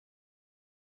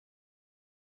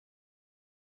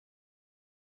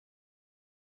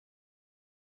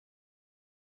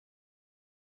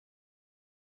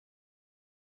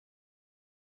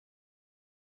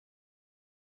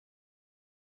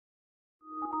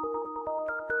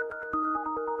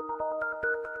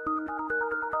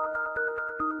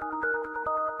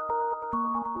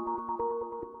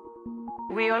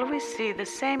We always see the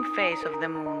same face of the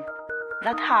moon.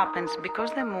 That happens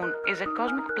because the moon is a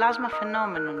cosmic plasma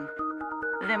phenomenon.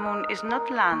 The moon is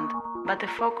not land, but a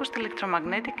focused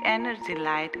electromagnetic energy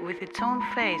light with its own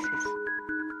phases.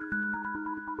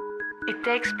 It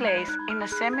takes place in a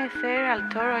semi-ethereal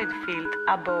toroid field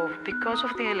above because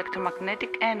of the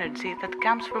electromagnetic energy that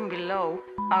comes from below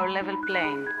our level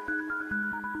plane.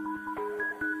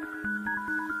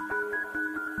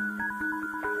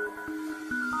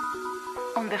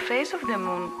 On the face of the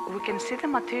moon, we can see the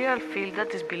material field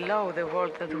that is below the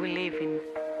world that we live in,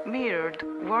 mirrored,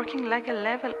 working like a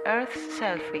level Earth's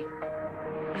selfie.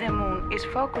 The moon is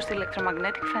focused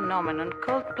electromagnetic phenomenon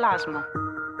called plasma.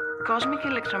 Cosmic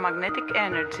electromagnetic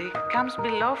energy comes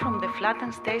below from the flat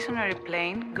and stationary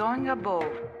plane going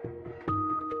above.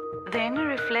 The inner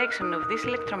reflection of this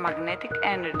electromagnetic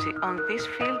energy on this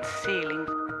field's ceiling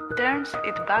turns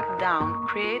it back down,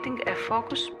 creating a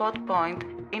focus spot point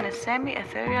in a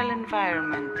semi-ethereal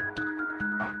environment.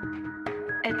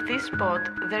 At this spot,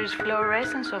 there is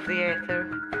fluorescence of the ether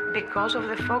because of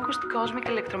the focused cosmic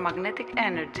electromagnetic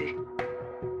energy.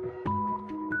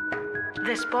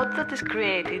 The spot that is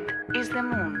created is the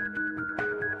moon.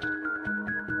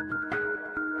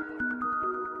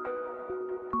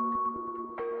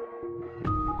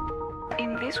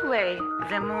 In this way,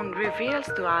 the moon reveals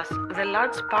to us the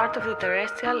large part of the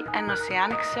terrestrial and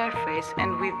oceanic surface,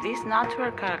 and with these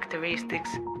natural characteristics,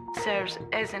 serves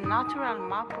as a natural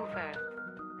map of Earth.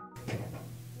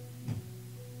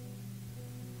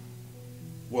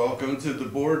 Welcome to the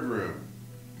boardroom.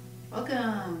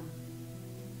 Welcome.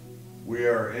 We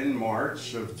are in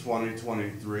March of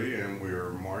 2023 and we are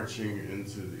marching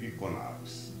into the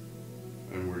equinox.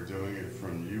 And we're doing it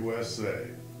from USA.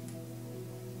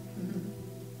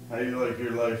 How do you like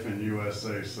your life in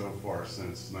USA so far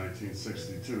since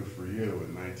 1962 for you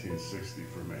and 1960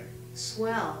 for me?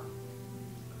 Swell.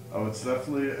 Oh, it's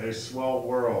definitely a swell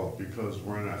world because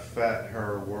we're in a fat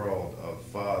her world of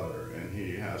father, and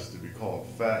he has to be called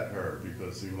fat her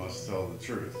because he must tell the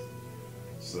truth.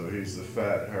 So he's the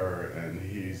fat her and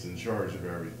he's in charge of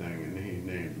everything, and he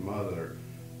named mother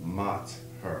Mot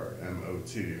her,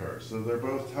 M-O-T her. So they're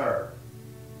both her.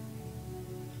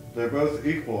 They're both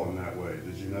equal in that way.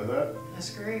 Did you know that? That's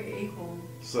great. Equal.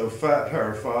 So fat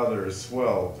her father is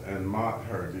swelled, and Mot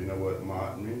her, do you know what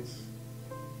Mot means?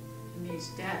 It means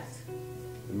death.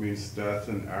 It means death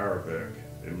in Arabic.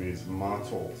 It means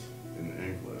mottled in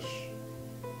English.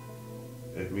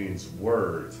 It means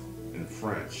word in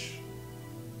French.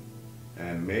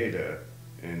 And Maida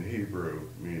in Hebrew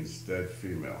means dead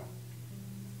female.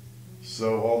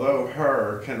 So although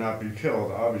her cannot be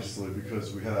killed, obviously,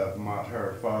 because we have Mot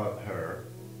her, her,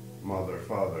 mother,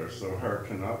 father, so her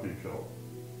cannot be killed.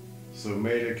 So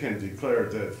Maida can declare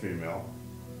dead female,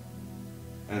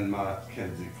 and Mot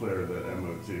can declare that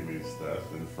M-O-T means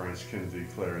death, and French can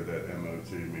declare that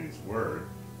M-O-T means word,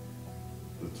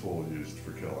 the tool used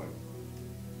for killing.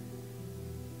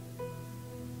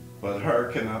 But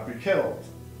her cannot be killed.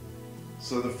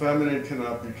 So the feminine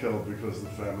cannot be killed because the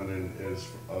feminine is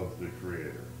of the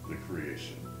creator, the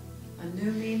creation. A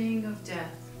new meaning of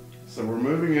death. So we're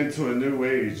moving into a new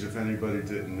age, if anybody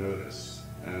didn't notice,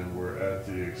 and we're at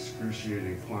the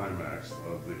excruciating climax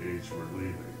of the age we're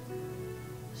leaving.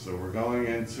 So we're going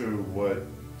into what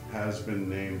has been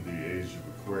named the age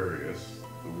of Aquarius,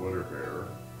 the water bearer,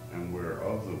 and we're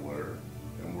of the water,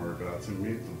 and we're about to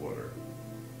meet the water.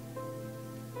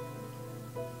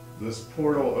 This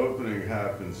portal opening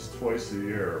happens twice a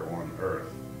year on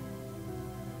Earth,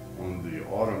 on the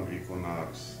autumn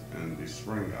equinox and the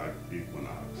spring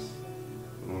equinox.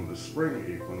 And on the spring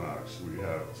equinox, we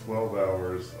have 12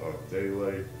 hours of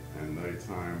daylight and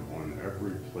nighttime on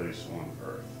every place on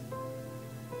Earth.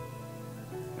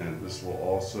 And this will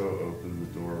also open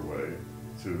the doorway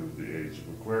to the age of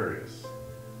Aquarius.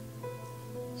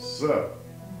 So,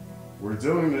 we're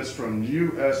doing this from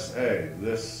USA,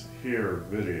 this here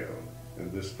video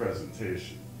and this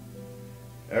presentation.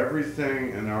 Everything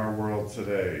in our world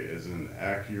today is an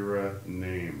accurate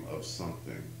name of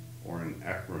something or an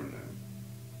acronym.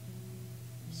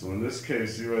 So in this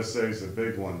case, USA is a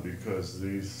big one because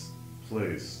these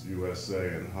place, USA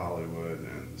and Hollywood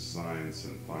and the science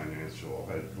and financial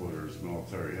headquarters,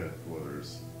 military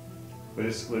headquarters,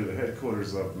 basically the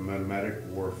headquarters of memetic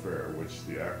warfare, which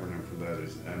the acronym for that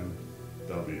is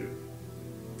MW.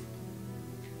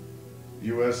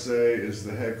 USA is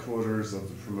the headquarters of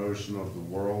the promotion of the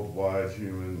worldwide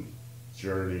human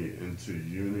journey into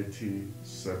unity,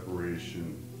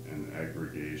 separation, and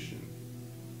aggregation.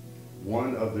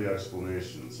 One of the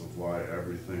explanations of why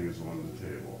everything is on the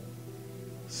table.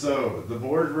 So, the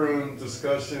boardroom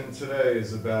discussion today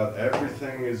is about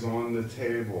everything is on the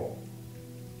table.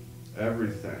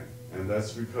 Everything. And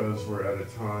that's because we're at a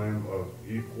time of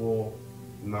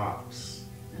equinox.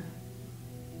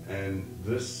 And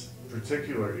this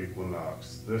particular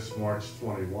equinox, this March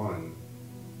 21,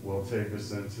 will take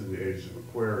us into the age of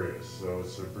Aquarius. So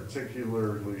it's a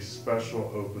particularly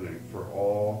special opening for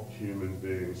all human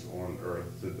beings on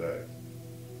Earth today.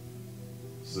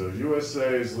 So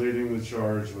USA is leading the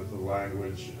charge with the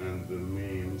language and the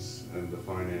means and the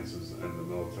finances and the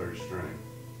military strength.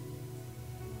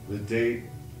 The date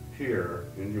here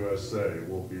in USA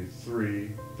will be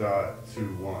 3.21,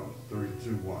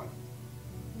 321.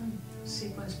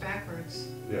 Sequence backwards.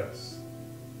 Yes.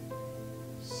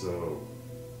 So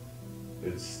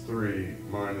it's 3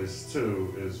 minus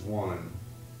 2 is 1,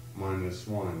 minus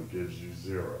 1 gives you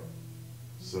 0.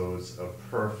 So it's a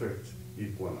perfect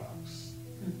equinox.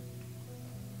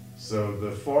 So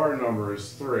the far number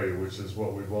is 3, which is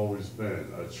what we've always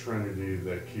been, a trinity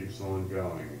that keeps on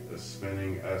going, a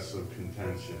spinning S of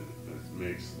contention that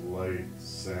makes light,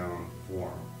 sound,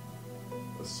 form.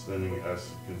 A spinning S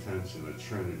of contention, a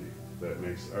trinity that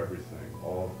makes everything.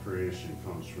 All of creation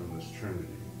comes from this trinity.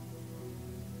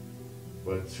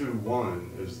 But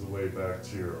 2-1 is the way back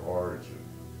to your origin.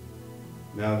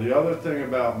 Now the other thing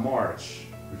about March,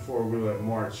 before we let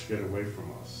March get away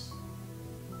from us,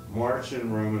 March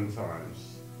in Roman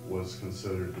times was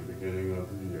considered the beginning of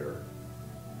the year,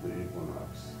 the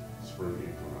equinox, spring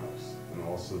equinox, and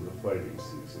also the fighting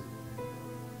season.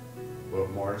 But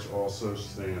March also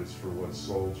stands for what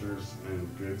soldiers and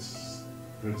good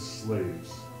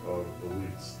slaves of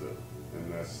elites do,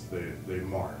 and that's they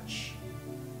march.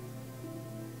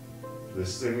 The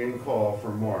singing call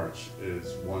for March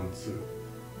is 1-2.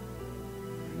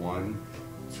 1,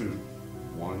 2,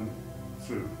 1,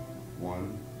 2,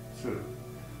 1, 2.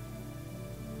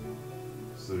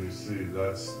 So you see,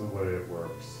 that's the way it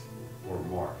works for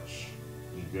March.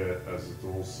 You get, as a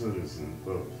dual citizen,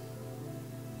 both.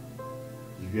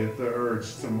 You get the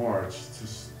urge to march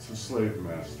to slave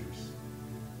masters.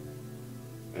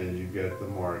 And you get the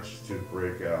march to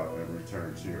break out and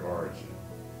return to your origin.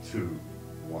 2,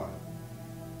 1.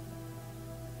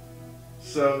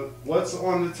 So what's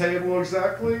on the table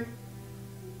exactly?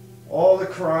 All the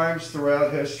crimes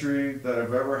throughout history that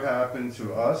have ever happened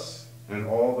to us and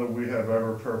all that we have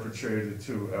ever perpetrated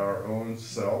to our own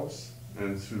selves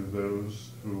and to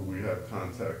those who we have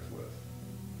contact with.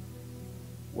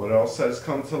 What else has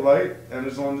come to light and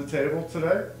is on the table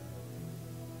today?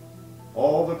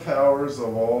 All the powers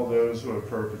of all those who have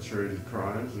perpetrated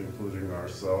crimes, including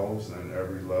ourselves and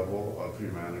every level of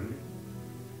humanity,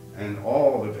 and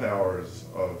all the powers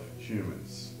of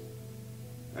humans,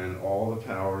 and all the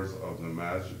powers of the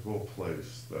magical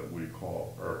place that we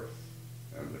call Earth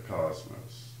and the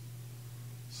cosmos.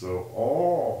 So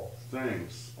all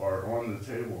things are on the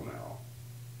table now,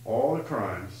 all the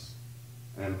crimes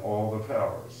and all the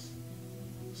powers.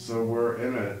 So we're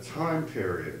in a time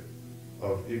period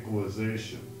of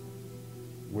equalization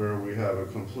where we have a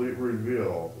complete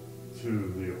reveal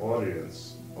to the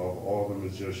audience of all the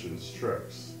magician's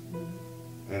tricks.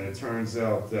 And it turns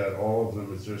out that all of the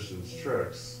magician's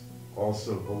tricks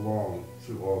also belong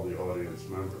to all the audience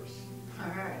members. All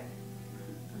right.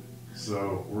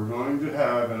 So we're going to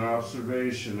have an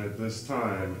observation at this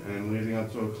time and leading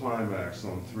up to a climax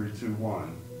on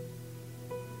 3-2-1,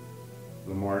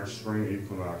 the March spring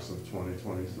equinox of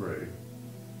 2023.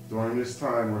 During this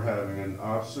time we're having an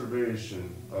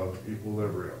observation of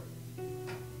equilibrium.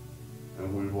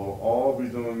 And we will all be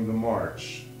doing the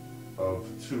march of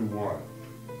 2-1.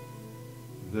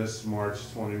 This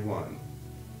March 21,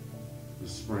 the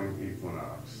spring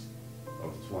equinox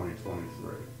of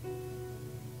 2023.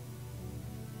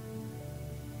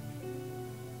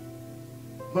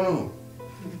 Boom!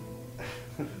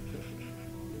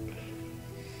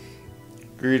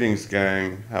 Greetings,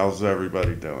 gang. How's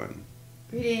everybody doing?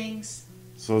 Greetings.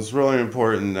 So it's really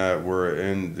important that we're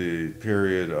in the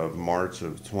period of March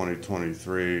of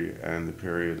 2023 and the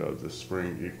period of the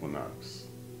spring equinox.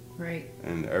 Right.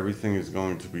 And everything is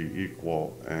going to be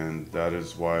equal, and that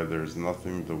is why there's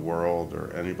nothing the world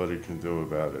or anybody can do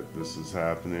about it. This is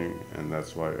happening, and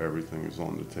that's why everything is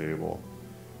on the table.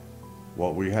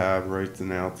 What we have right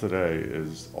now today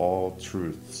is all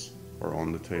truths are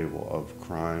on the table of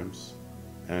crimes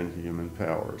and human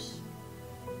powers.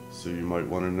 So you might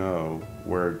want to know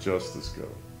where justice goes.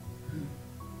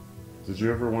 Did you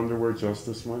ever wonder where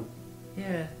justice went?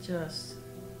 Yeah, just.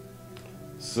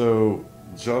 So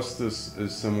justice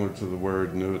is similar to the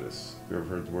word notice. You ever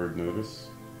heard the word notice?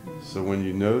 So when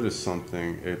you notice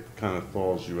something, it kind of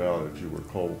thaws you out if you were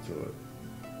cold to it.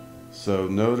 So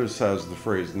notice has the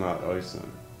phrase not ice in it.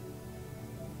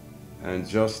 And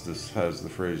justice has the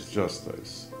phrase just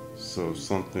ice. So if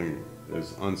something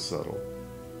is unsettled,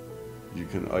 you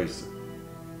can ice it,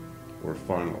 or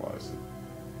finalize it,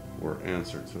 or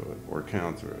answer to it, or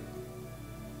counter it.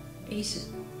 Ace.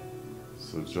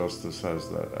 So justice has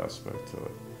that aspect to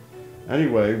it.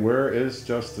 Anyway, where is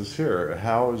justice here?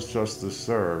 How is justice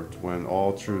served when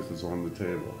all truth is on the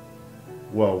table?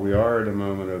 Well, we are at a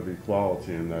moment of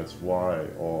equality, and that's why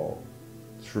all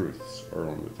truths are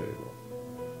on the table.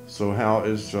 So how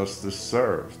is justice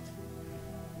served?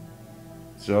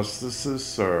 Justice is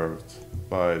served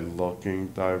by looking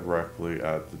directly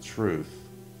at the truth,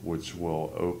 which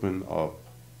will open up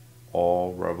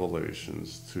all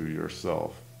revelations to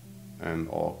yourself and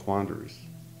all quandaries.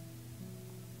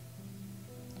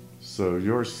 So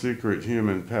your secret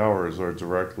human powers are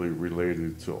directly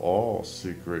related to all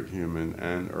secret human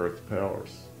and earth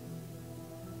powers.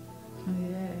 Oh,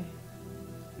 yay.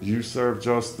 You serve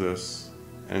justice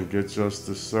and get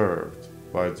justice served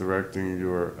by directing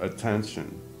your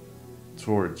attention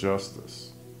toward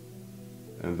justice.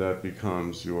 And that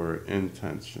becomes your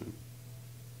intention.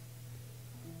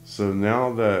 So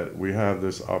now that we have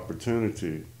this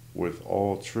opportunity with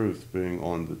all truth being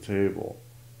on the table,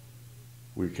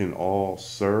 we can all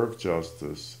serve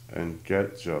justice and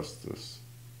get justice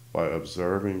by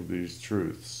observing these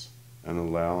truths and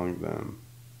allowing them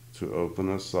to open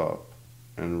us up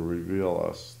and reveal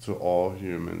us to all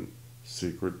human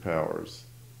secret powers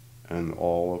and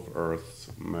all of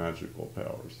Earth's magical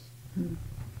powers.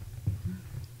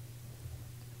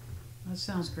 That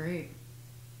sounds great.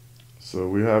 So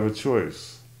we have a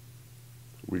choice.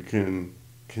 We can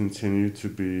continue to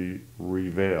be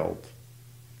revealed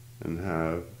and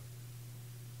have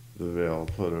the veil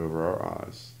put over our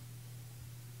eyes,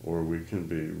 or we can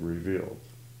be revealed.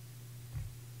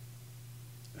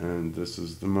 And this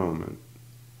is the moment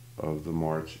of the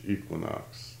March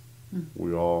equinox.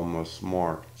 We all must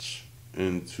march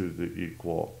into the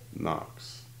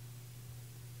equinox.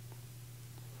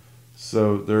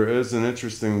 So there is an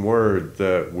interesting word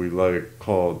that we like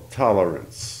called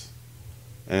tolerance.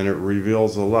 And it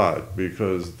reveals a lot,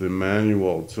 because the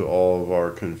manual to all of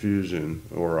our confusion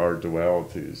or our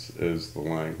dualities is the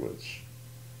language.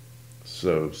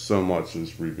 So much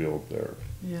is revealed there.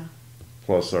 Yeah.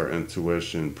 Plus our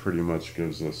intuition pretty much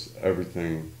gives us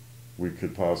everything we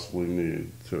could possibly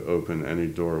need to open any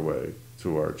doorway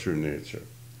to our true nature.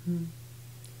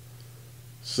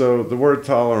 So the word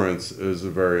tolerance is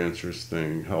a very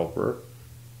interesting helper.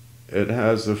 It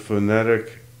has a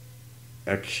phonetic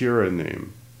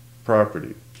acroname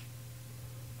property.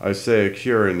 I say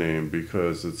acroname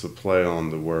because it's a play on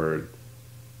the word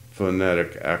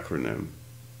phonetic acronym,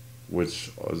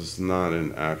 which is not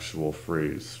an actual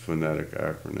phrase, phonetic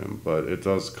acronym, but it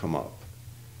does come up.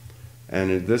 And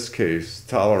in this case,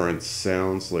 tolerance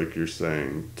sounds like you're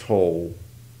saying toll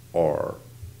are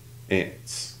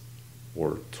ants,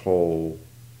 or toll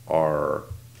are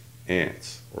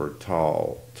ants, or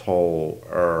toll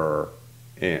are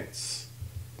ants.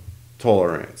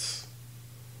 Tolerance.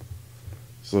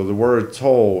 So the word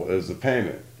toll is a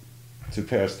payment to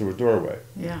pass through a doorway.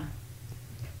 Yeah.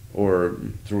 Or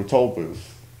through a toll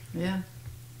booth. Yeah.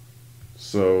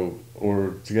 So,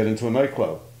 or to get into a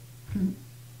nightclub.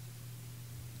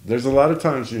 There's a lot of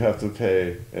times you have to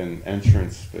pay an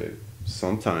entrance fee,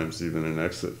 sometimes even an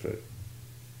exit fee.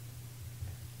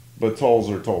 But tolls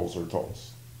are tolls are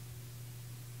tolls.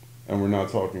 And we're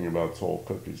not talking about toll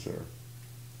cookies here.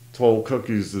 Toll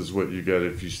cookies is what you get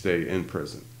if you stay in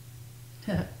prison.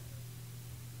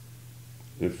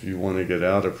 If you want to get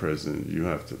out of prison, you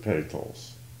have to pay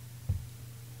tolls.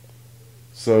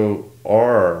 So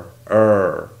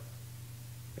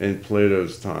in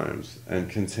Plato's times, and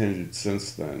continued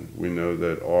since then, we know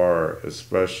that R,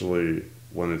 especially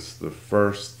when it's the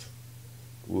first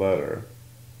letter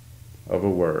of a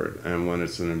word, and when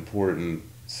it's an important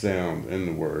sound in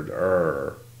the word,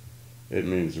 it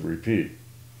means repeat.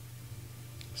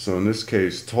 So in this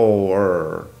case,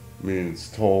 toll means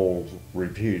toll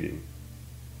repeating.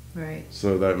 Right.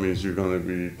 So that means you're going to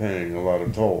be paying a lot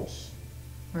of tolls.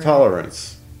 Right.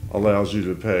 Tolerance allows you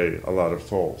to pay a lot of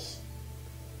tolls.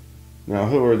 Now,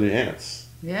 who are the ants?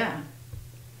 Yeah.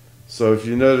 So if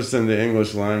you notice in the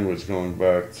English language, going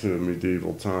back to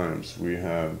medieval times, we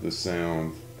have the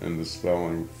sound and the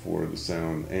spelling for the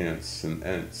sound ants and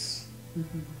ents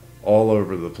all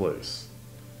over the place.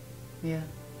 Yeah.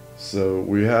 So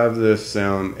we have this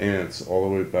sound ants all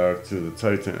the way back to the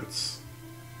Titans.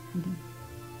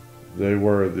 They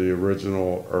were the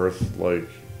original Earth-like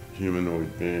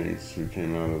humanoid beings who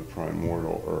came out of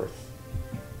primordial Earth.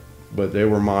 But they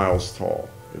were miles tall.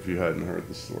 if you hadn't heard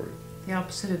the story. The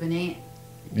opposite of an ant.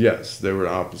 Yes, they were the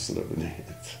opposite of an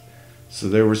ant. So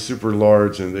they were super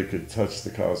large and they could touch the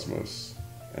cosmos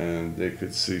and they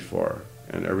could see far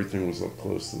and everything was up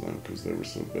close to them because they were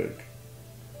so big.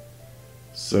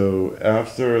 So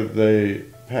after they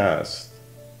passed,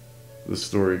 the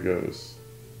story goes,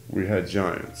 we had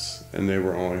giants and they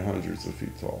were only hundreds of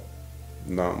feet tall,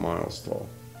 not miles tall.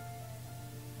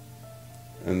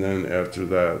 And then after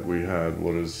that, we had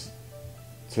what is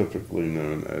typically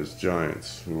known as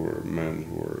giants, who were men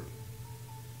who were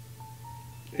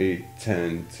 8,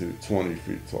 10 to 20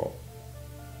 feet tall.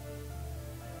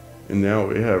 And now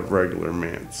we have regular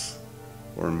mans,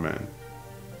 or men.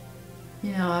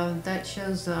 You know, that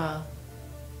shows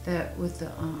that with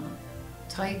the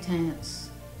Titans,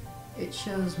 it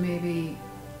shows maybe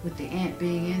with the ant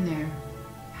being in there,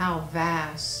 how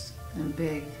vast and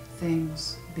big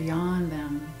things beyond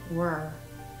them were.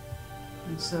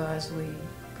 And so as we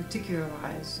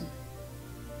particularize,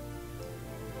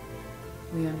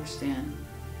 we understand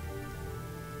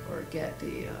or get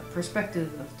the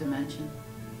perspective of dimension.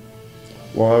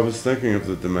 Well, I was thinking of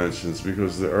the dimensions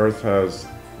because the Earth has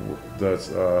that's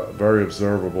very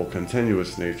observable,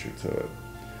 continuous nature to it.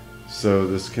 So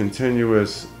this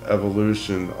continuous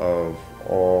evolution of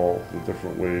all the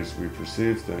different ways we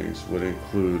perceive things would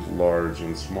include large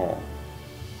and small.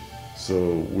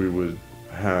 So we would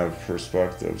have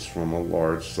perspectives from a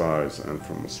large size and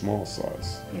from a small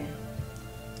size. Yeah.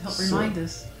 Help remind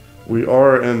us. We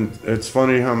are, and it's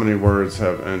funny how many words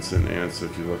have ents and ants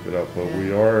if you look it up, but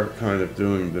we are kind of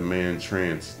doing the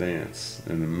man-trance dance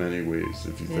in many ways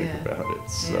if you think about it.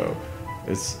 So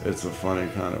it's a funny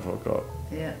kind of hookup.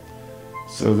 Yeah.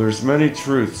 So there's many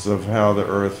truths of how the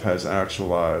Earth has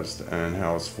actualized and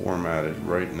how it's formatted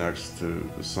right next to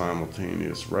the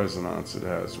simultaneous resonance it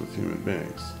has with human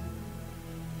beings.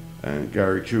 And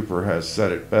Gary Cooper has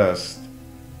said it best,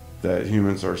 that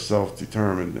humans are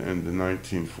self-determined in the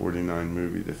 1949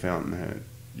 movie The Fountainhead.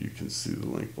 You can see the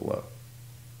link below.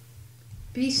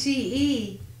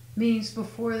 BCE means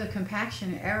before the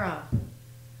compaction era,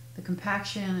 the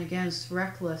compaction against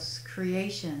reckless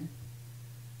creation.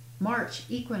 March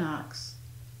equinox,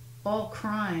 all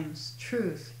crimes,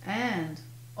 truth, and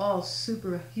all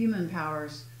superhuman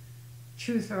powers,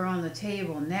 truth are on the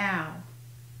table now.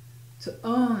 To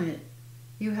own it,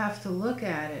 you have to look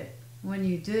at it. When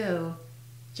you do,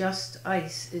 just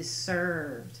ice is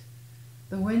served.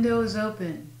 The window is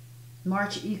open.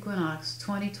 March equinox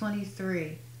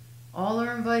 2023. All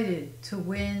are invited to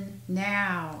win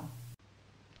now.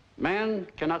 Man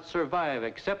cannot survive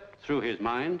except through his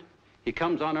mind. He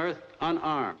comes on earth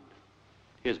unarmed.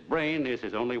 His brain is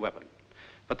his only weapon.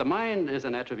 But the mind is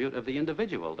an attribute of the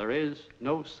individual. There is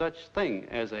no such thing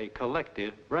as a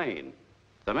collective brain.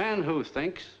 The man who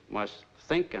thinks must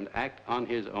think and act on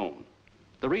his own.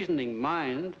 The reasoning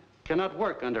mind cannot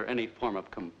work under any form of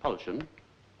compulsion.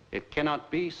 It cannot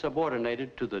be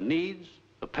subordinated to the needs,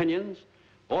 opinions,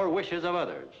 or wishes of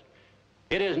others.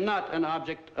 It is not an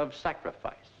object of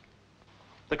sacrifice.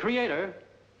 The Creator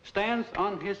stands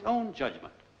on his own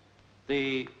judgment.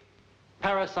 The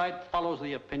parasite follows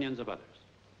the opinions of others.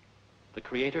 The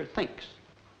Creator thinks.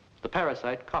 The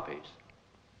parasite copies.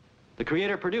 The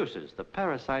Creator produces. The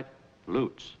parasite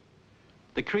loots.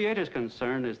 The Creator's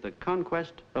concern is the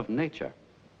conquest of nature.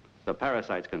 The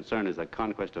parasite's concern is the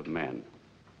conquest of man.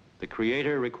 The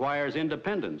Creator requires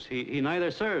independence. He neither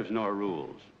serves nor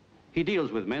rules. He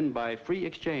deals with men by free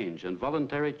exchange and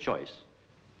voluntary choice.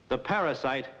 The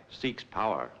parasite seeks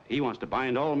power. He wants to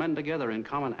bind all men together in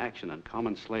common action and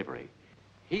common slavery.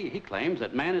 He claims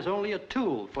that man is only a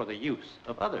tool for the use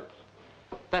of others,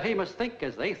 that he must think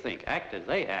as they think, act as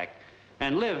they act,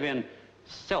 and live in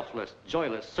selfless,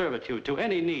 joyless servitude to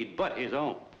any need but his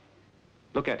own.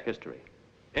 Look at history.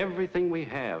 Everything we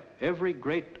have, every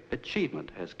great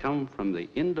achievement has come from the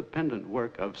independent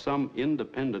work of some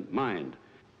independent mind.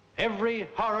 Every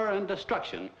horror and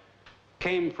destruction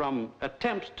came from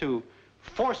attempts to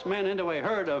force men into a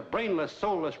herd of brainless,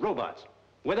 soulless robots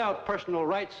without personal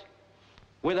rights,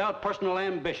 without personal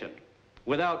ambition,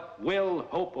 without will,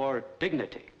 hope, or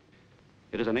dignity.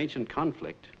 It is an ancient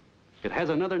conflict. It has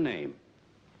another name: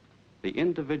 the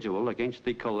individual against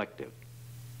the collective.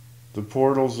 The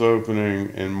portal's opening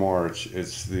in March.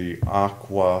 It's the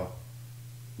Aqua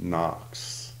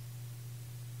Nox.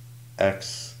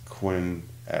 X-Quin-X.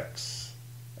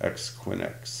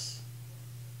 X-Quin-X.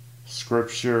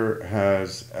 Scripture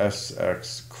has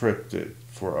SX cryptid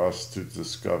for us to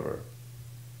discover.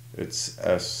 It's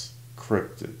S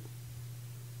cryptid.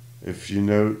 If you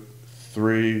note,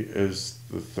 3 is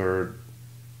the third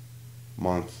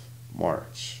month,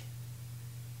 March.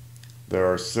 There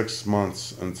are 6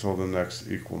 months until the next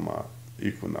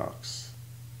equinox.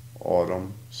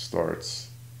 Autumn starts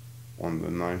on the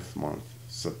 9th month,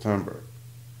 September.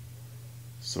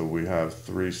 So we have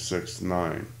 3, 6,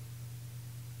 9.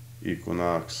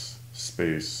 Equinox,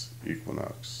 space,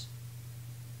 equinox.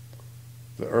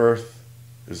 The Earth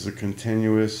is a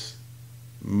continuous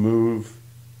move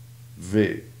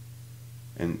V,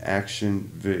 an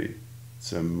action V.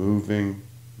 It's a moving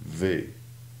V.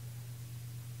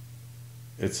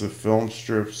 It's a film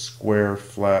strip, square,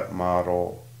 flat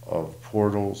model of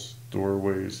portals,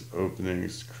 doorways,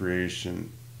 openings,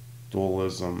 creation,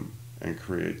 dualism, and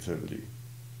creativity.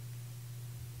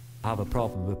 I have a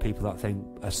problem with people that think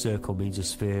a circle means a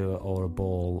sphere or a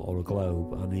ball or a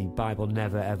globe, and the Bible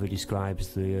never ever describes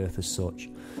the earth as such.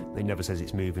 It never says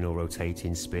it's moving or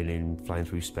rotating, spinning, flying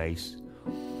through space.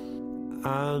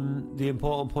 And the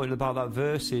important point about that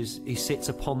verse is he sits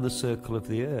upon the circle of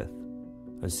the earth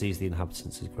and sees the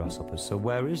inhabitants as grasshoppers. So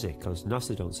where is he? Because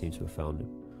NASA don't seem to have found him.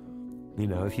 You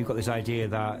know, if you've got this idea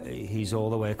that he's all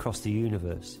the way across the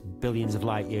universe, billions of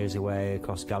light years away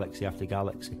across galaxy after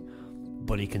galaxy,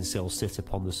 but he can still sit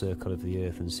upon the circle of the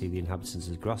earth and see the inhabitants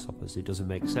as grasshoppers, it doesn't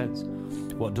make sense.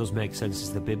 What does make sense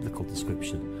is the biblical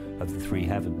description of the three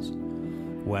heavens,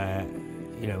 where,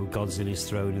 you know, God's in his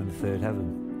throne in the third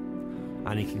heaven,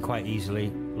 and he can quite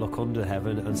easily look under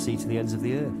heaven and see to the ends of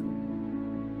the earth.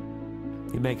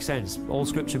 It makes sense. All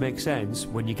scripture makes sense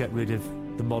when you get rid of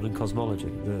the modern cosmology,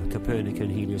 the Copernican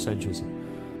heliocentrism.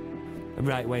 And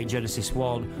right away in Genesis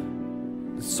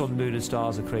 1, the sun, moon and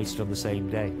stars are created on the same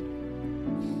day.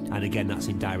 And again, that's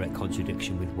in direct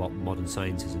contradiction with what modern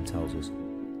scientism tells us.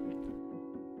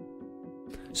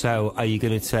 So are you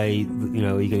going to say, you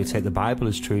know, are you going to take the Bible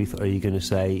as truth, or are you going to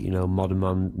say, you know, modern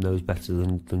man knows better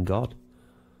than God?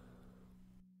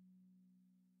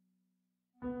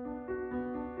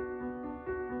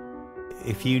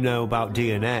 If you know about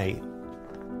DNA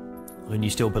and you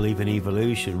still believe in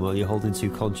evolution, well, you're holding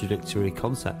two contradictory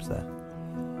concepts there.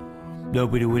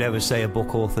 Nobody would ever say a book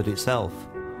authored itself.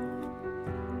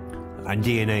 And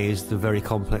DNA is the very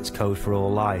complex code for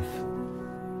all life.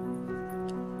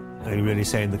 Are you really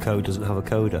saying the code doesn't have a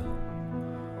coder?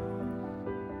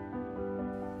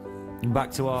 And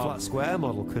back to our flat square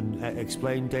model can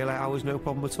explain daylight hours no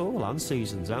problem at all, and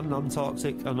seasons, and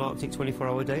Arctic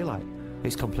 24-hour daylight.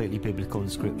 It's completely biblical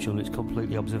and scriptural, it's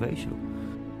completely observational.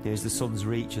 Here's the sun's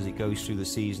reach as it goes through the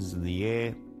seasons in the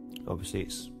year. Obviously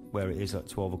it's where it is at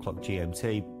 12 o'clock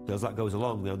GMT. As that goes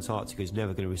along, the Antarctica is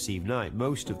never going to receive night.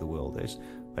 Most of the world is.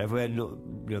 But everywhere, you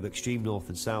know, the extreme north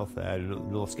and south there, the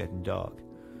north's getting dark.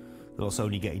 The north's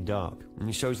only getting dark. And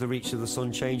it shows the reach of the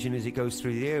sun changing as it goes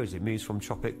through the year, as it moves from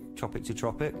tropic to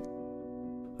tropic.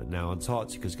 And now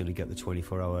Antarctica's going to get the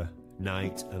 24-hour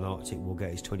night, and Arctic will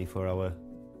get its 24-hour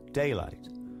daylight.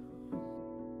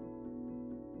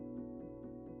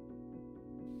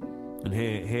 And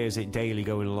here's it daily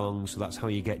going along, so that's how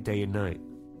you get day and night.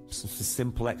 It's a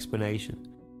simple explanation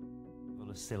on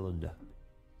a cylinder.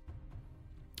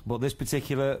 But this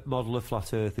particular model of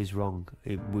flat Earth is wrong.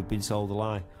 We've been sold a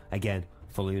lie. Again,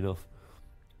 funnily enough.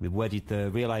 We've wedded the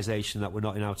realisation that we're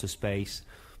not in outer space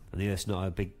and the Earth's not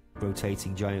a big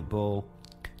rotating giant ball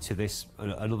to this,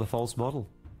 another false model.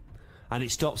 And it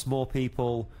stops more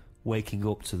people waking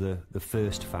up to the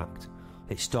first fact.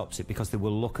 It stops it because they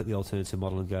will look at the alternative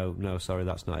model and go, no, sorry,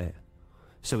 that's not it.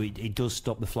 So it does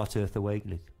stop the flat Earth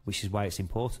awakening, which is why it's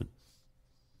important.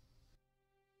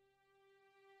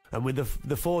 And with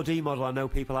the 4D model, I know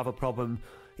people have a problem.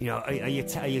 You know, are you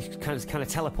kind of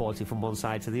teleporting from one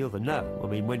side to the other? No. I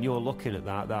mean, when you're looking at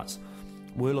that,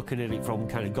 we're looking at it from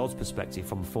kind of God's perspective,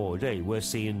 from 4D. We're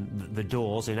seeing the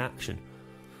doors in action.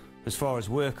 As far as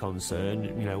we're concerned,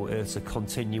 you know, Earth's a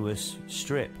continuous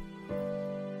strip.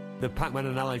 The Pac-Man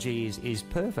analogy is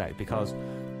perfect because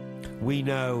we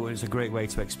know, it's a great way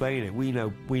to explain it, we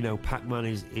know Pac-Man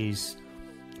is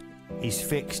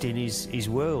fixed in his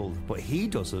world, but he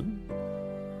doesn't.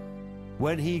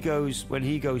 When he goes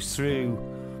through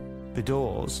the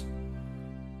doors,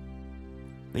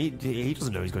 he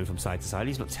doesn't know he's going from side to side.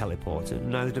 He's not teleporting,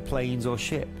 neither do planes or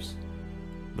ships.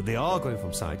 But they are going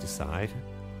from side to side.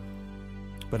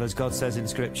 But as God says in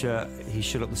Scripture, he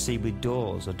shut up the sea with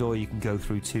doors. A door you can go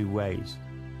through two ways.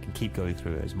 You can keep going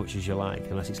through it as much as you like,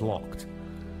 unless it's locked.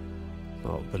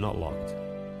 Well, they're not locked.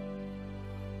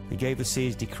 He gave the sea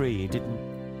his decree. He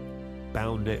didn't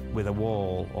bound it with a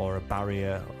wall or a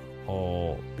barrier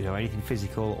or, you know, anything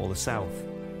physical or the south.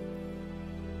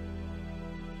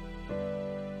 I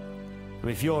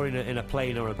mean, if you're in a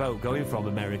plane or a boat going from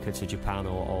America to Japan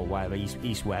or wherever,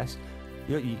 east-west,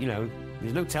 You know,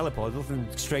 there's no teleport, nothing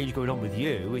strange going on with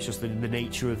you. It's just the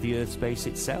nature of the Earth space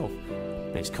itself.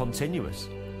 It's continuous.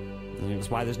 And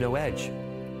that's why there's no edge.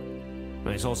 And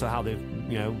it's also how they've,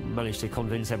 you know, managed to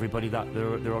convince everybody that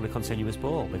they're on a continuous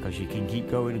ball, because you can keep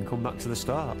going and come back to the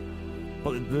start.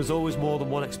 But there's always more than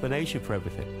one explanation for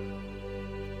everything.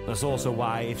 That's also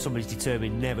why, if somebody's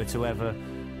determined never to ever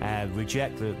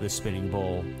reject the spinning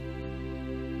ball,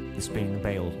 the spinning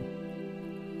bale,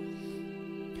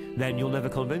 then you'll never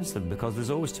convince them, because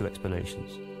there's always two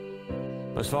explanations.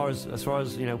 As far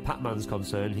as you know, Pac-Man's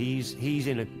concerned, he's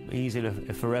in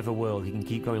a forever world. He can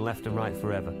keep going left and right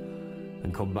forever,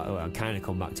 and come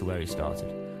back to where he started.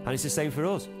 And it's the same for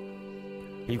us.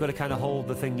 You've got to kind of hold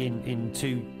the thing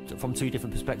from two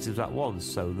different perspectives at once.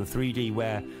 So the 3D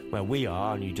where we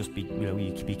are, and you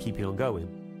could be keeping on going.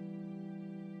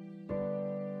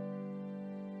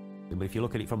 But if you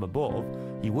look at it from above,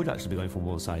 you would actually be going from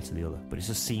one side to the other. But it's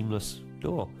a seamless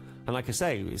door. And like I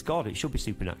say, it's God. It should be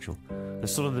supernatural. The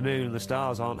sun and the moon and the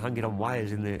stars aren't hanging on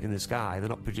wires in the sky. They're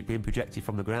not being projected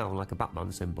from the ground like a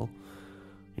Batman symbol.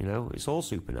 You know, it's all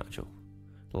supernatural.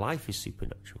 Life is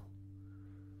supernatural.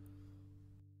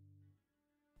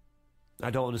 I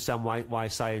don't understand why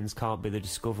science can't be the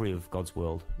discovery of God's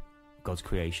world, God's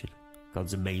creation,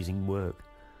 God's amazing work.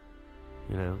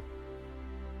 You know,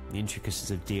 the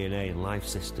intricacies of DNA and life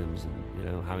systems, and you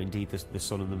know how indeed the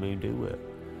sun and the moon do work.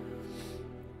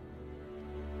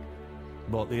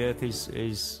 But the Earth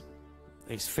is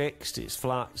fixed, it's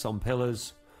flat, it's on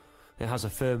pillars. It has a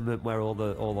firmament where all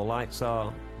the lights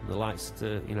are. The lights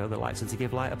are to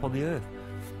give light upon the Earth.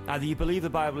 Either you believe the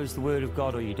Bible is the word of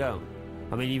God, or you don't.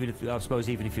 I mean, even if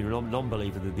you're a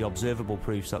non-believer, the observable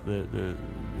proofs that the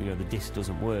disc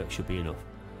doesn't work should be enough.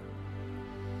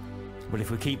 But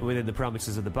if we keep within the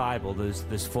parameters of the Bible,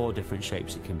 there's 4 different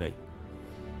shapes it can be: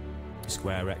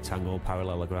 square, rectangle,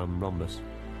 parallelogram, rhombus.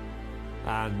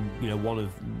 And you know, one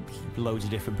of loads of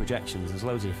different projections. There's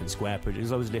loads of different square projections.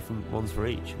 There's loads of different ones for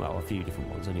each. Well, a few different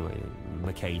ones anyway.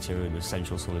 Mercator and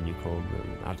essential solenoid,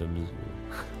 Adams.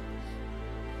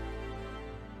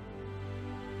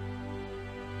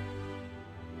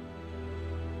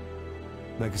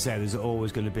 Like I say, there's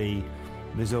always going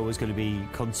to be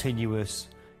continuous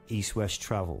east-west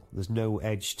travel. There's no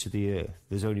edge to the Earth.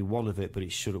 There's only one of it, but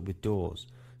it's shut up with doors.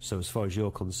 So as far as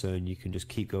you're concerned, you can just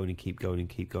keep going and keep going and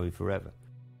keep going forever.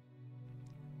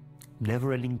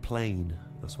 Never-ending plane,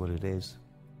 that's what it is.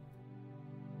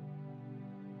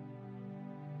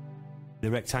 The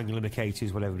rectangular Mercator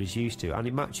is what everybody's used to, and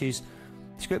it matches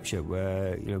Scripture,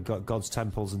 where you know God's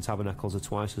temples and tabernacles are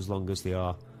twice as long as they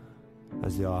are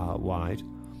wide,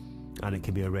 and it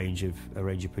can be a range of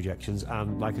projections.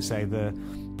 And like I say, the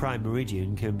prime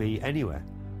meridian can be anywhere.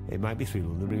 It might be through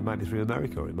London, it might be through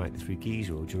America, or it might be through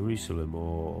Giza or Jerusalem,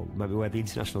 or it might be where the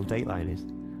international date line is,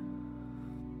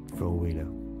 for all we know.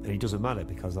 And it doesn't matter,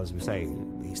 because as we say,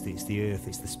 it's the Earth,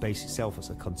 it's the space itself. It's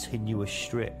a continuous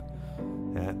strip.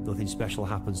 Nothing special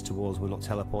happens to us. We're not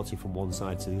teleporting from one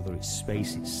side to the other. It's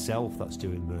space itself that's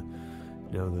doing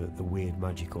the weird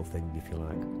magical thing, if you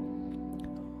like.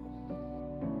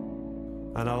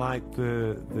 And I like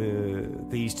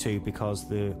these two because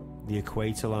the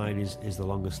equator line is the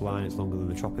longest line. It's longer than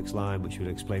the tropics line, which would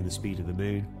explain the speed of the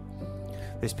moon.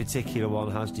 This particular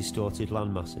one has distorted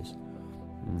land masses,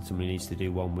 and somebody needs to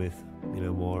do one with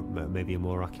maybe a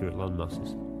more accurate land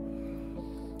masses.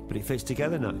 But it fits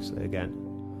together nicely again.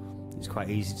 It's quite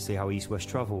easy to see how east-west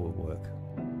travel will work.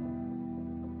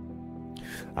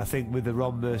 I think with the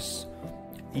rhombus,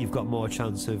 you've got more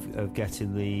chance of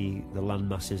getting the land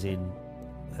masses in.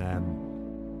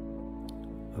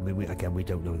 We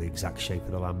don't know the exact shape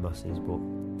of the land masses, but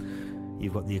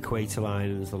you've got the equator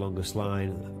line as the longest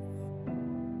line.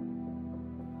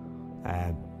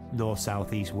 North,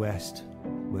 south, east, west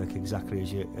work exactly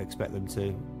as you expect them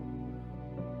to.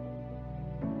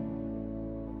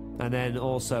 And then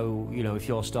also, you know, if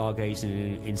you're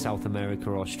stargazing in South America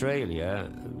or Australia,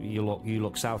 you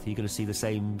look south, you're going to see the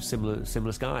same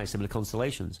similar skies, similar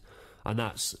constellations, and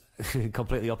that's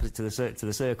completely opposite to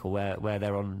the circle where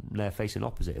they're facing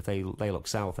opposite. If they look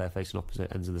south, they're facing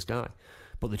opposite ends of the sky.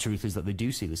 But the truth is that they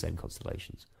do see the same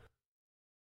constellations.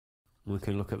 We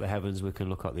can look at the heavens, we can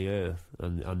look at the Earth,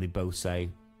 and they both say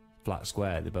flat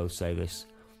square. They both say this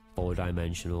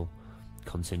 4-dimensional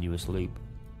continuous loop.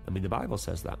 I mean, the Bible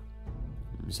says that.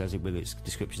 It says it with its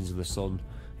descriptions of the sun.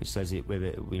 It says it with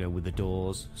with the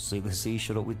doors. See the sea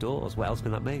shut up with doors. What else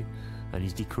can that mean? And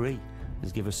his decree.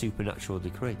 He's given a supernatural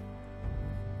decree.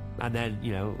 And then,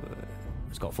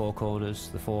 it's got 4 corners.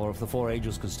 The four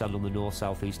angels can stand on the north,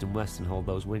 south, east and west and hold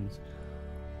those wings.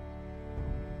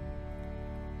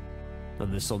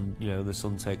 And the sun, the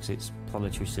sun takes its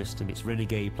planetary system, its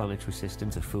renegade planetary system,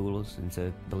 to fool us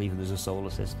into believing there's a solar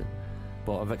system.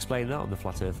 But I've explained that on the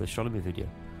Flat Earth Astronomy video.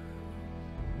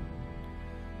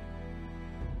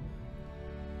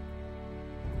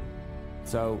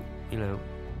 So,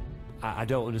 I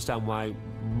don't understand why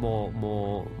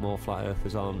more flat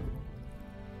earthers aren't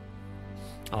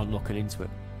looking into it,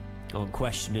 aren't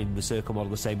questioning the circle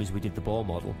model the same as we did the Bohr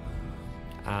model,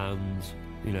 and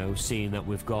seeing that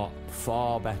we've got a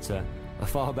far better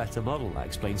model that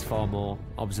explains far more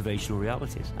observational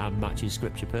realities and matches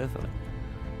scripture perfectly.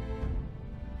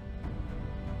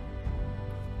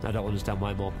 I don't understand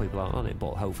why more people aren't on it,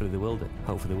 but hopefully they will do.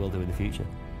 Hopefully they will do in the future.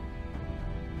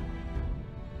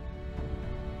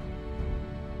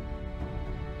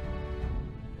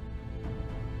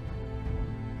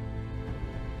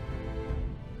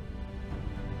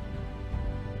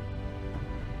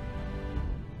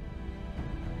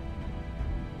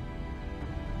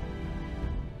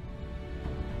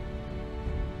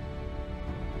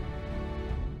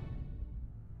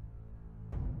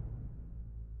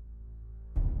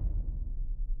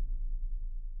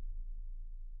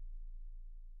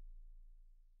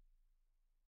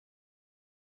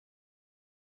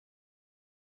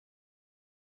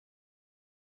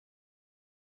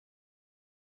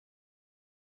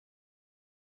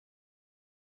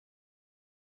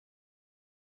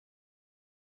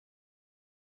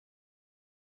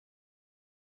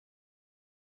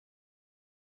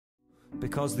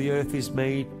 Because the Earth is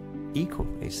made equal.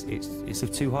 It's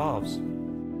of two halves.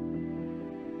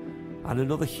 And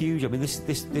another huge,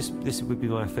 this would be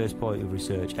my first point of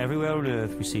research. Everywhere on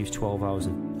Earth receives 12 hours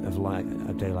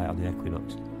of daylight on the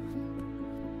equinox.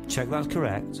 Check that's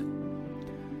correct.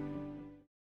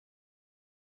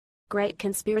 Great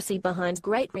conspiracy behind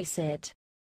Great Reset.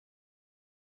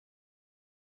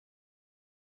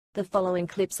 The following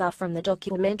clips are from the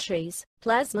documentaries,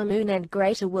 Plasma Moon and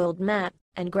Greater World Map,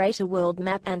 and Greater World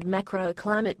Map and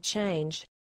Macroclimate Change.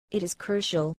 It is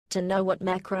crucial to know what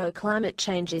macroclimate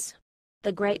change is.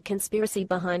 The great conspiracy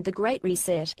behind the Great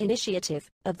Reset initiative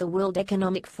of the World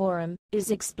Economic Forum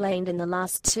is explained in the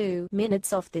last 2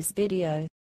 minutes of this video.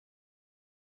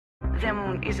 The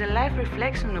Moon is a live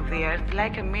reflection of the Earth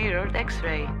like a mirrored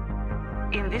X-ray.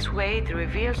 In this way, it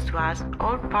reveals to us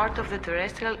all part of the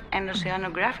terrestrial and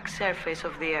oceanographic surface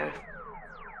of the Earth.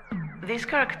 These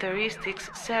characteristics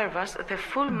serve as the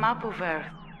full map of Earth.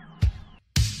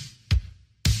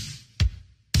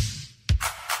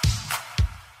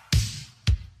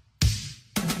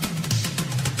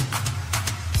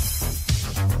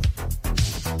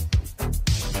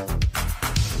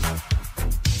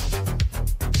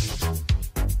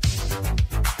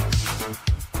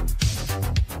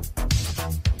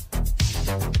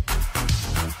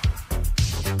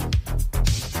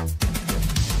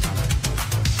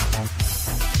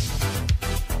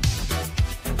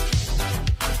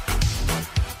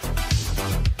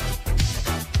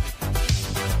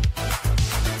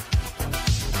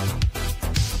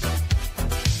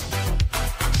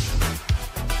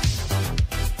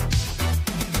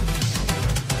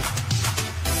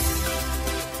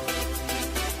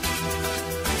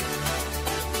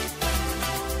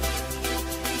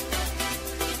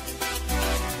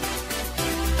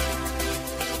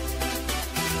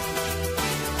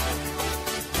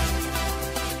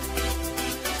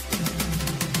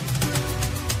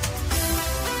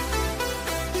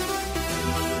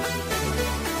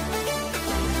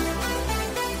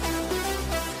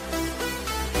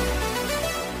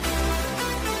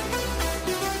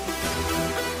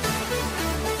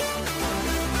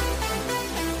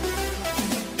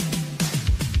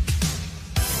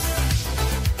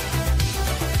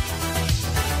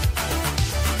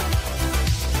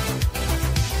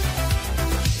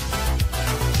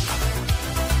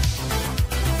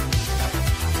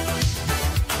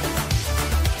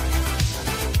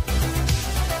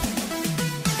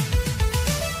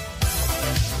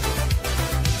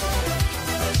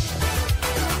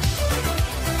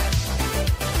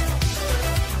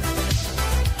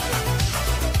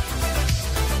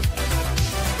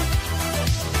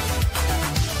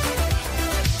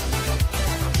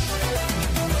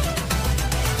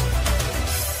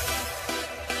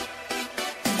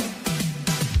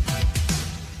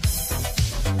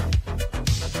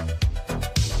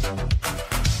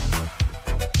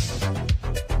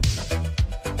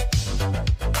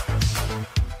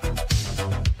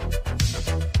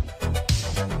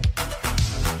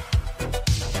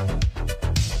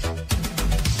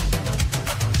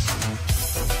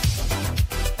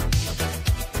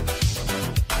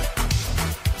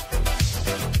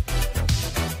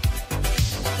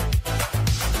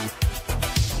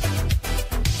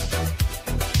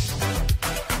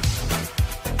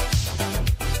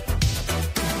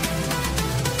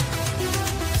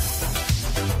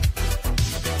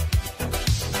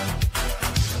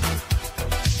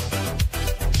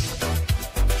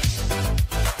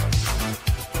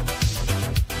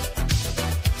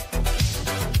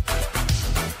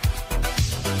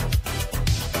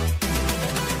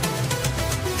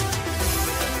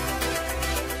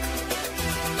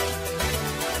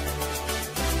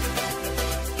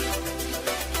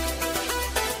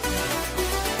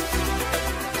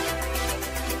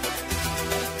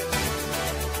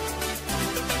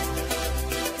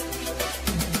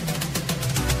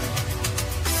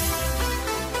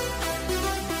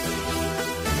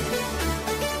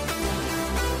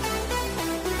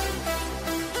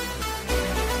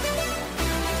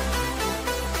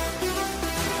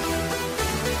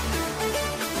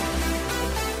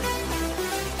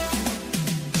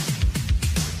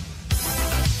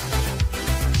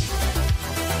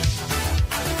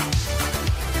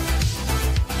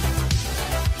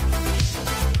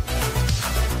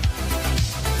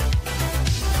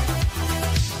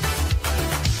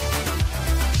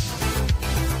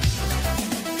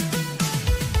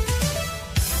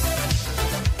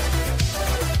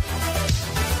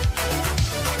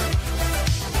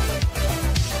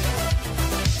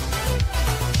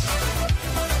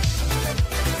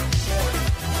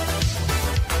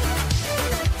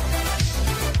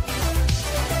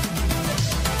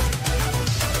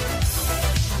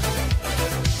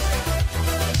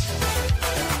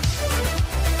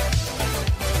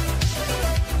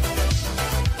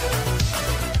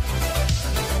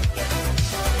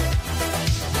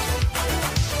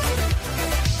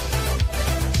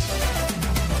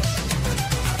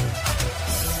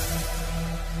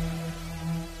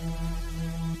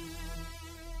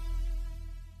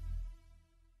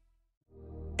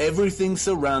 everything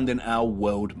surrounding our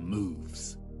world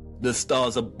moves. The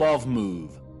stars above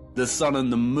move, the sun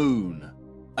and the moon,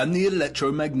 and the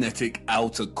electromagnetic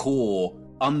outer core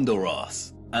under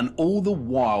us, and all the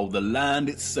while the land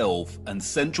itself and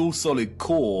central solid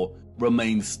core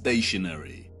remain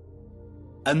stationary.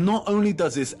 And not only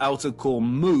does this outer core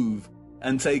move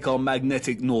and take our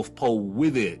magnetic North Pole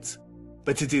with it,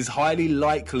 but it is highly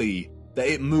likely that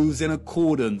it moves in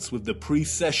accordance with the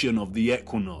precession of the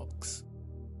equinox,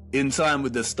 in time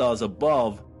with the stars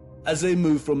above as they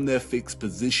move from their fixed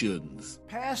positions.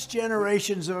 Past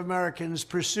generations of Americans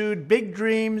pursued big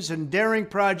dreams and daring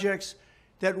projects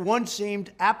that once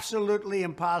seemed absolutely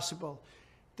impossible.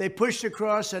 They pushed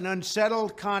across an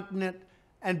unsettled continent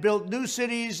and built new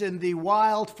cities in the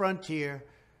wild frontier.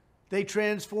 They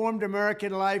transformed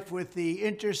American life with the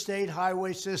interstate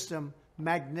highway system.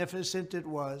 Magnificent it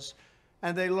was.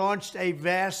 And they launched a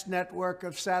vast network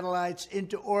of satellites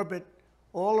into orbit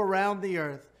all around the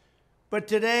earth. But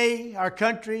today, our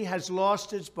country has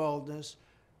lost its boldness.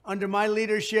 Under my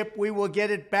leadership, we will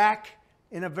get it back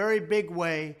in a very big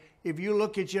way. If you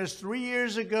look at just 3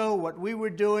 years ago, what we were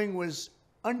doing was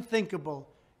unthinkable.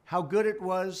 How good it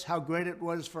was, how great it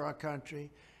was for our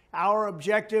country. Our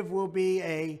objective will be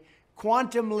a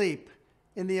quantum leap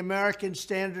in the American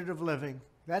standard of living.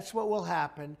 That's what will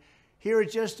happen. Here are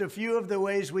just a few of the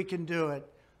ways we can do it.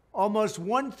 Almost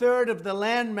 1/3 of the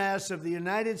land mass of the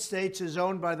United States is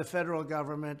owned by the federal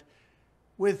government,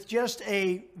 with just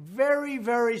a very,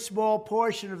 very small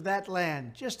portion of that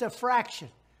land, just a fraction,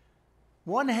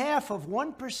 1/2 of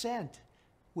 1%.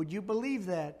 Would you believe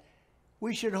that?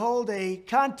 We should hold a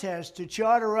contest to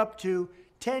charter up to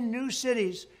 10 new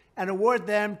cities and award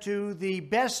them to the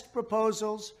best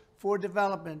proposals for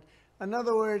development. In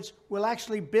other words, we'll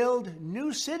actually build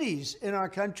new cities in our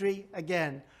country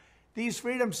again. These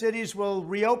freedom cities will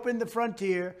reopen the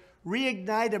frontier,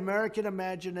 reignite American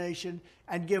imagination,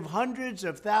 and give hundreds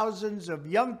of thousands of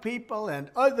young people and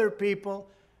other people,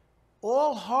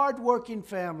 all hardworking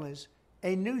families,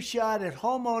 a new shot at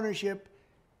home ownership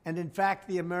and, in fact,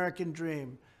 the American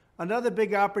dream. Another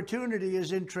big opportunity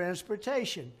is in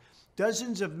transportation.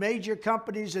 Dozens of major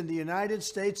companies in the United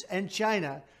States and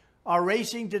China are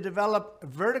racing to develop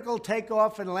vertical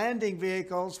takeoff and landing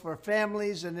vehicles for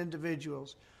families and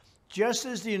individuals. Just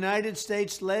as the United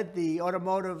States led the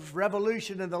automotive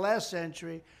revolution in the last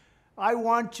century, I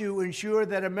want to ensure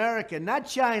that America, not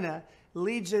China,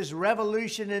 leads this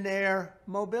revolution in air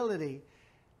mobility.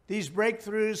 These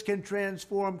breakthroughs can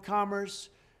transform commerce,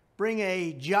 bring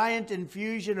a giant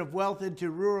infusion of wealth into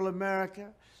rural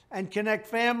America, and connect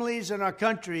families and our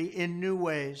country in new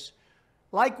ways.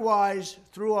 Likewise,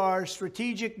 through our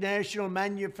Strategic National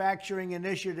Manufacturing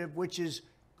Initiative, which is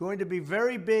going to be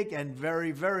very big and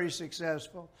very, very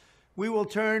successful, we will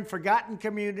turn forgotten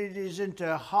communities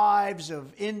into hives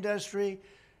of industry,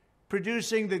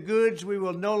 producing the goods we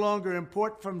will no longer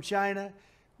import from China.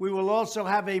 We will also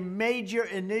have a major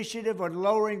initiative on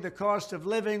lowering the cost of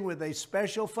living with a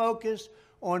special focus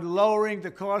on lowering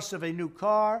the cost of a new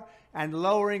car and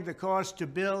lowering the cost to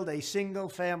build a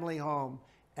single-family home.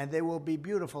 And they will be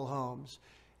beautiful homes.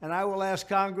 And I will ask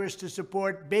Congress to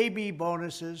support baby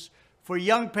bonuses for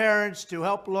young parents to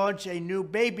help launch a new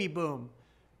baby boom.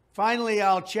 Finally,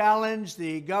 I'll challenge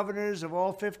the governors of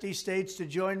all 50 states to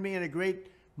join me in a great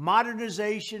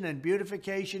modernization and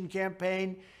beautification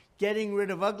campaign, getting rid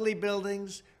of ugly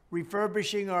buildings,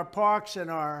 refurbishing our parks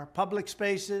and our public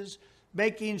spaces,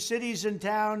 making cities and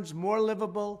towns more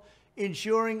livable,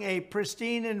 ensuring a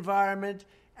pristine environment,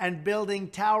 and building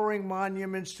towering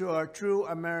monuments to our true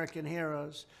American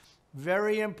heroes.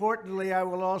 Very importantly, I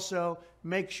will also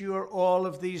make sure all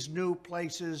of these new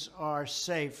places are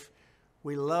safe.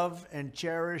 We love and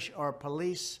cherish our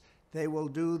police. They will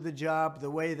do the job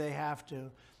the way they have to.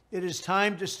 It is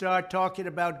time to start talking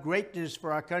about greatness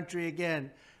for our country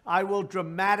again. I will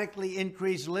dramatically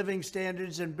increase living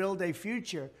standards and build a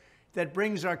future that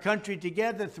brings our country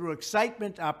together through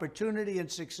excitement, opportunity,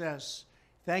 and success.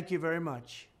 Thank you very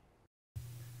much.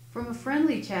 From a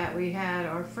friendly chat we had,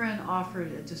 our friend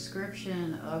offered a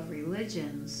description of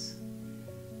religions.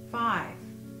 5.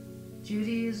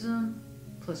 Judaism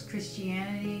plus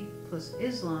Christianity plus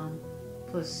Islam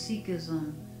plus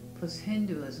Sikhism plus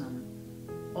Hinduism.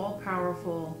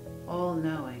 All-powerful,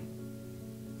 all-knowing.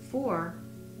 4.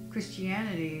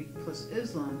 Christianity plus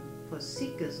Islam plus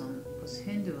Sikhism plus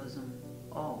Hinduism.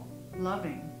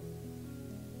 All-loving.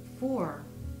 4.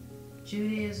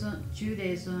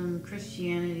 Judaism,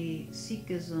 Christianity,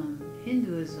 Sikhism,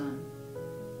 Hinduism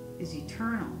is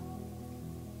eternal.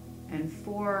 And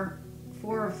four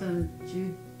of them,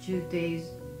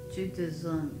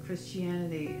 Judaism,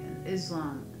 Christianity, and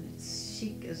Islam,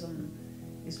 Sikhism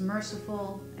is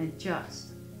merciful and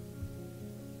just.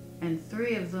 And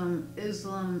 3 of them,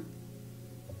 Islam,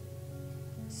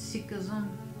 Sikhism,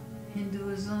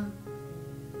 Hinduism,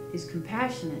 is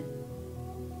compassionate.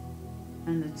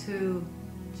 And the 2,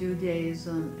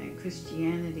 Judaism and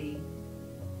Christianity,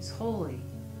 is holy.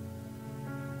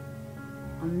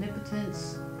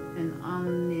 Omnipotence and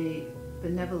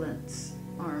omnibenevolence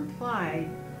are implied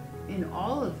in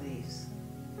all of these.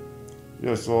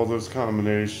 Yes, all those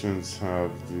combinations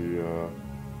have the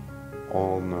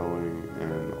all-knowing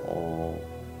and all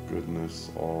goodness,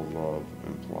 all love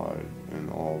implied in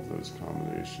all of those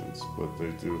combinations, but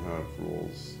they do have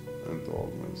rules and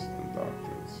dogmas and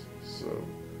doctrines. So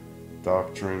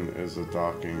doctrine is a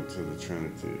docking to the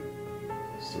Trinity.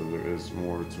 So there is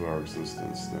more to our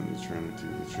existence than the Trinity.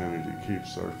 The Trinity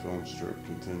keeps our film strip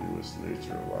continuous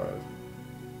nature alive.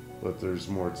 But there's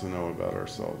more to know about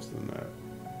ourselves than that.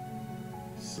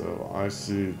 So I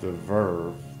see the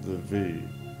verb, the V,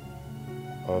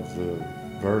 of the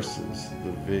verses,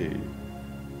 the V,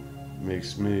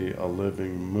 makes me a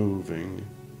living, moving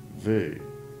V,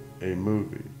 a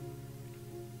movie.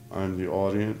 I'm the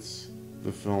audience,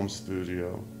 the film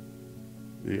studio,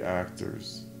 the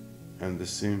actors, and the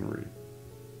scenery,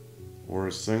 or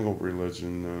a single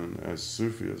religion known as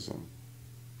Sufism,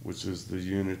 which is the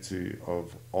unity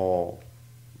of all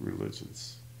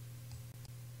religions.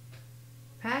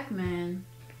 Pac-Man,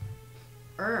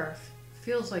 Earth,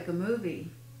 feels like a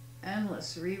movie.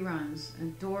 Endless reruns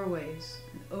and doorways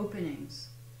and openings.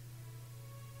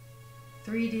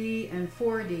 3D and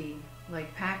 4D,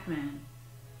 like Pac-Man,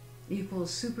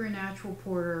 equals supernatural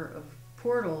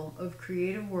portal of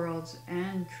creative worlds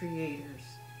and creators.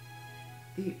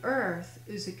 The Earth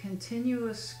is a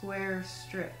continuous square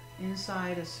strip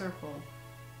inside a circle,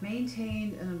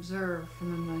 maintained and observed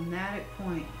from a monadic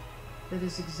point that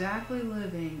is exactly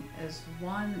living as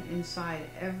one inside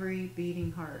every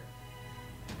beating heart.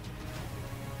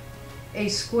 A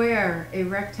square, a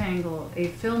rectangle, a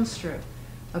film strip,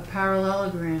 a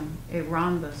parallelogram, a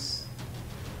rhombus.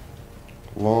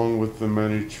 Along with the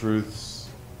many truths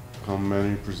come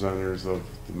many presenters of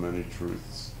the many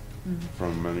truths,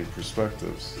 from many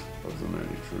perspectives of the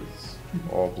many truths,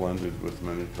 all blended with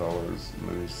many colors,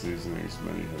 many seasonings,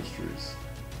 many histories,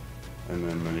 and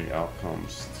then many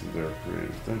outcomes to their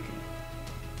creative thinking.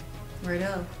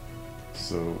 Righto.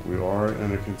 So we are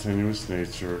in a continuous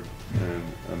nature and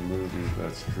a movie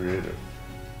that's creative.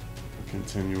 A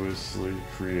continuously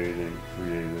creating,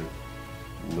 creative,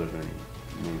 living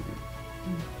movie.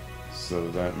 So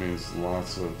that means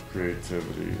lots of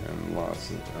creativity and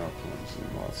lots of outcomes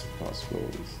and lots of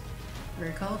possibilities.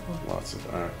 Very colorful. Lots of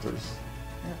actors.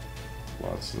 Yep.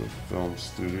 Lots of film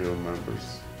studio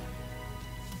members.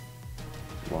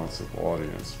 Lots of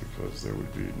audience, because there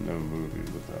would be no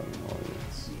movie without an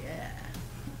audience. Yeah.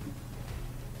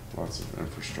 Lots of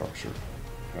infrastructure.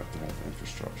 Have to have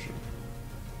infrastructure.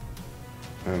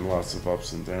 And lots of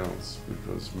ups and downs,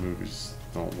 because movies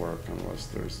don't work unless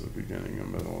there's a beginning, a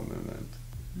middle, and an end.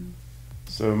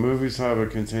 So movies have a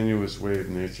continuous wave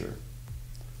nature.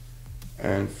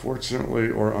 And fortunately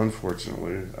or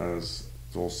unfortunately, as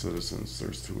dual citizens,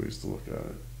 there's 2 ways to look at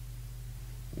it.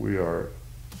 We are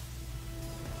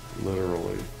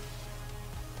literally,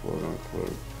 quote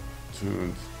unquote,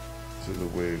 tuned to the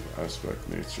wave aspect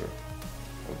nature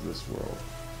of this world.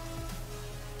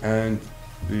 And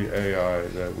the AI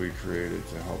that we created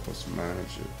to help us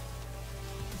manage it.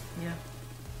 Yeah.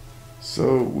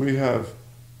 So we have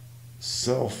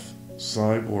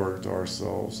self-cyborged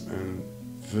ourselves and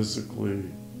physically,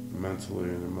 mentally,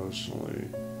 and emotionally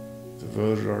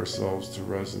devoted ourselves to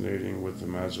resonating with the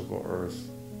magical earth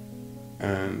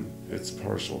and its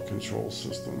partial control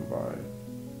system by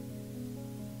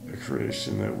a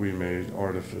creation that we made,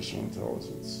 artificial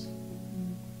intelligence.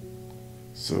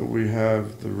 So we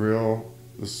have the real,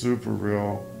 the super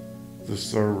real, the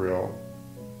surreal,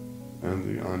 and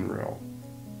the unreal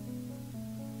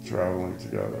traveling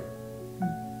together.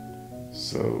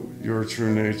 So your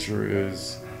true nature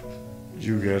is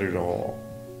you get it all.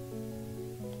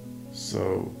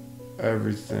 So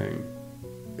everything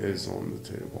is on the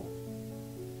table.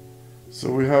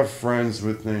 So we have friends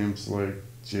with names like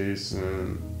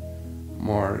Jason,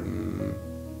 Martin,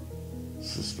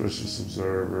 Suspicious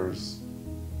Observers,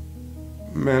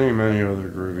 many other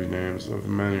groovy names of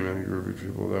many groovy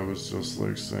people. That was just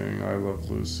like saying I love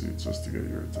Lucy just to get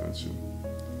your attention.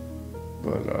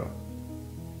 But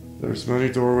there's many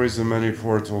doorways and many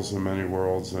portals and many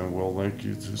worlds, and we'll link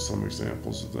you to some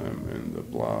examples of them in the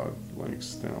blog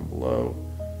links down below,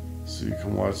 so you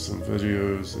can watch some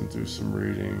videos and do some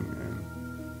reading and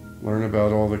Learn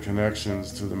about all the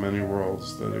connections to the many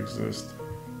worlds that exist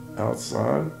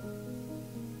outside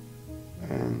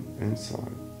and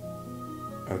inside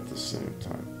at the same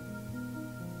time.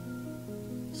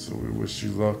 So we wish you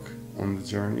luck on the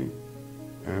journey,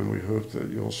 and we hope that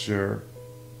you'll share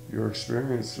your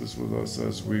experiences with us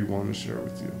as we want to share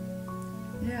with you.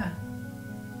 Yeah.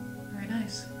 Very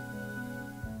nice.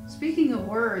 Speaking of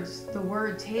words, the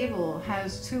word table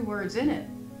has two words in it.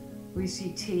 We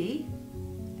see tea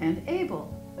and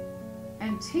able.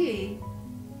 And tea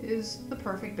is the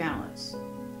perfect balance.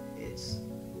 It's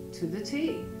to the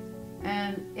T.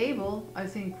 And able, I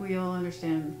think we all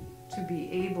understand to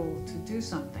be able to do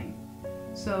something.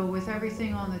 So with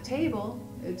everything on the table,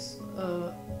 it's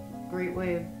a great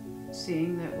way of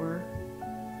seeing that we're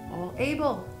all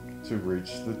able To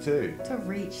reach the T. to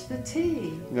reach the T.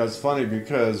 You know, it's funny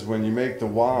because when you make the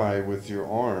Y with your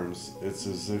arms, it's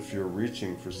as if you're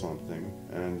reaching for something,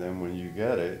 and then when you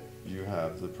get it, you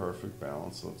have the perfect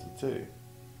balance of the T.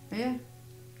 Yeah, You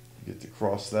get to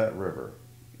cross that river,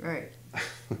 right.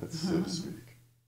 so to speak.